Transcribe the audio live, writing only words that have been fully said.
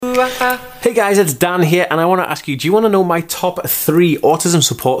Hey guys, it's Dan here, and I want to ask you, do you want to know my top 3 autism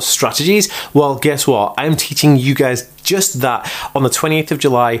support strategies? Well, guess what? I'm teaching you guys just that on the 28th of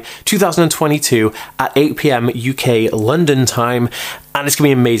July, 2022 at 8 p.m. UK London time. And it's going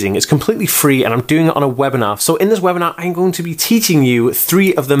to be amazing. It's completely free, and I'm doing it on a webinar. So in this webinar, I'm going to be teaching you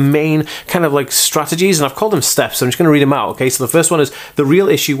 3 of the main kind of like strategies, and I've called them steps. So I'm just going to read them out. Okay, so the first one is the real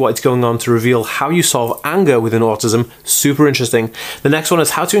issue, what is going on, to reveal how you solve anger within autism. Super interesting. The next one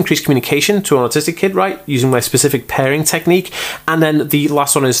is how to increase communication to an autistic kid, right? Using my specific pairing technique. And then the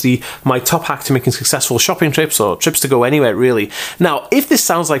last one is my top hack to making successful shopping trips or trips to go anywhere, really. Now, if this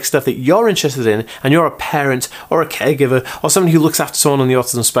sounds like stuff that you're interested in, and you're a parent or a caregiver or someone who looks after someone on the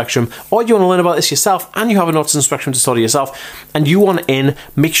autism spectrum, or you want to learn about this yourself and you have an autism spectrum disorder yourself and you want in,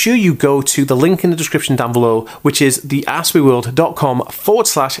 make sure you go to the link in the description down below, which is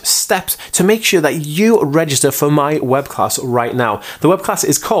theaskmeworld.com/steps, to make sure that you register for my web class right now. The web class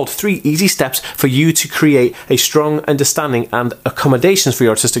is called 3 Easy Steps for you to create a strong understanding and accommodations for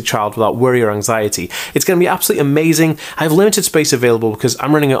your autistic child without worry or anxiety. It's going to be absolutely amazing. I have limited space available because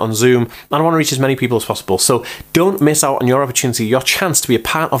I'm running it on Zoom and I want to reach as many people as possible. So don't miss out on your opportunity, your chance to be a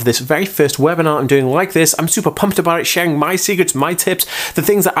part of this very first webinar I'm doing like this. I'm super pumped about it, sharing my secrets, my tips, the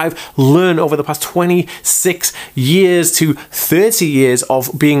things that I've learned over the past 26 years to 30 years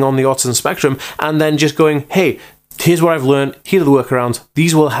of being on the autism spectrum, and then just going, hey, here's what I've learned, here are the workarounds,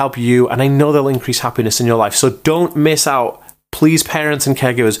 these will help you, and I know they'll increase happiness in your life. So don't miss out. Please, parents and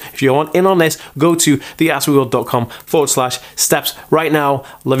caregivers, if you want in on this, go to theaskmeworld.com/steps right now.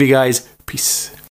 Love you guys. Peace.